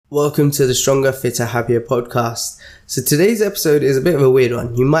Welcome to the Stronger, Fitter, Happier podcast. So today's episode is a bit of a weird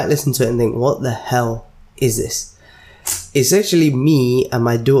one. You might listen to it and think, what the hell is this? It's actually me and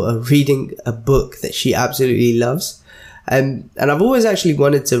my daughter reading a book that she absolutely loves. And I've always actually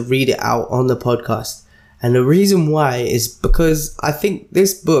wanted to read it out on the podcast. And the reason why is because I think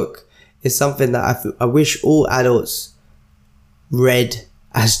this book is something that I wish all adults read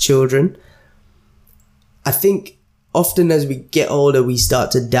as children. I think often as we get older, we start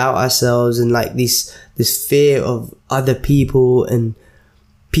to doubt ourselves and like this fear of other people and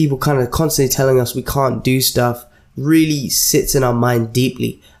people kind of constantly telling us we can't do stuff really sits in our mind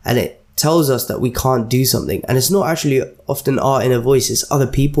deeply, and it tells us that we can't do something. And it's not actually often our inner voice, it's other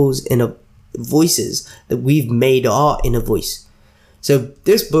people's inner voices that we've made our inner voice. So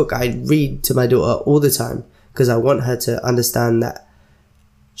this book I read to my daughter all the time because I want her to understand that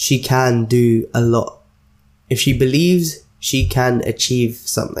she can do a lot. If she believes, she can achieve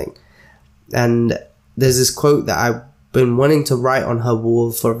something. And there's this quote that I've been wanting to write on her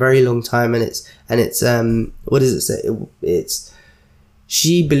wall for a very long time, and it's what does it say? It's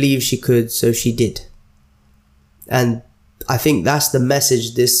she believed she could, so she did. And I think that's the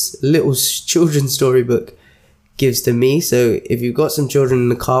message this little children's storybook gives to me. So if you've got some children in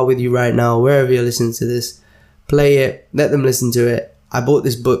the car with you right now, wherever you're listening to this, play it, let them listen to it. I bought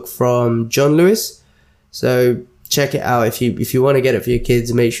this book from John Lewis. So check it out. If you want to get it for your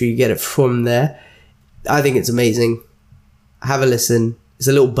kids, make sure you get it from there. I think it's amazing. Have a listen. It's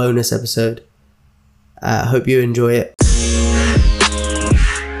a little bonus episode. Hope you enjoy it.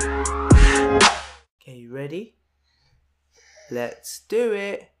 Okay, you ready? Let's do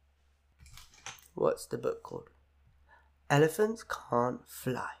it. What's the book called? Elephants Can't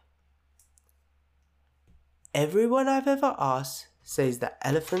Fly. Everyone I've ever asked says that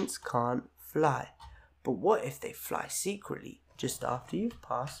elephants can't fly. But what if they fly secretly just after you've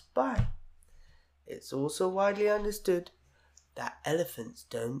passed by? It's also widely understood that elephants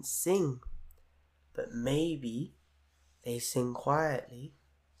don't sing. But maybe they sing quietly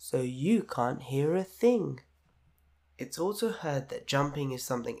so you can't hear a thing. It's also heard that jumping is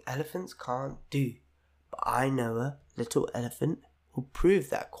something elephants can't do. But I know a little elephant will prove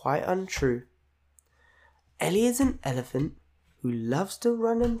that quite untrue. Ellie is an elephant who loves to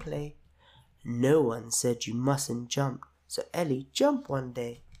run and play. No one said you mustn't jump, so Ellie jumped one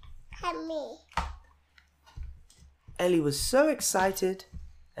day. At me. Ellie was so excited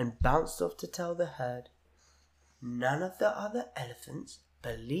and bounced off to tell the herd. None of the other elephants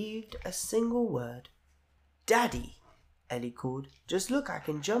believed a single word. "Daddy," Ellie called, "just look, I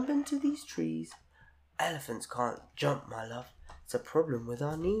can jump into these trees." "Elephants can't jump, my love. It's a problem with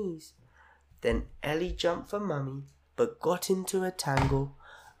our knees." Then Ellie jumped for Mummy, but got into a tangle.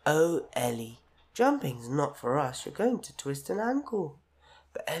 "Oh, Ellie, jumping's not for us. You're going to twist an ankle."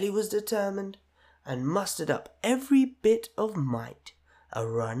 But Ellie was determined and mustered up every bit of might. A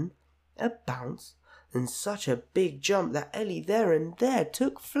run, a bounce, and such a big jump that Ellie there and there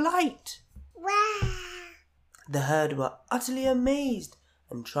took flight. Wow. The herd were utterly amazed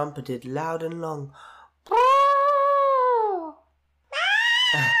and trumpeted loud and long.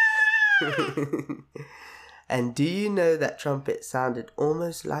 And do you know that trumpet sounded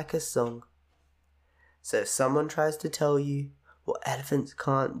almost like a song? So if someone tries to tell you what elephants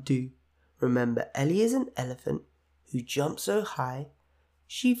can't do, remember Ellie is an elephant who jumped so high,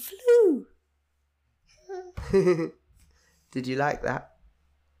 she flew. Did you like that?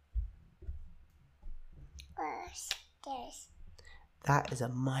 Yes. That is a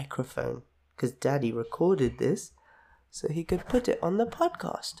microphone because Daddy recorded this so he could put it on the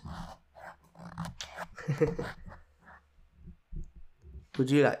podcast. Would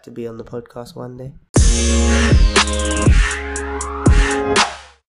you like to be on the podcast one day?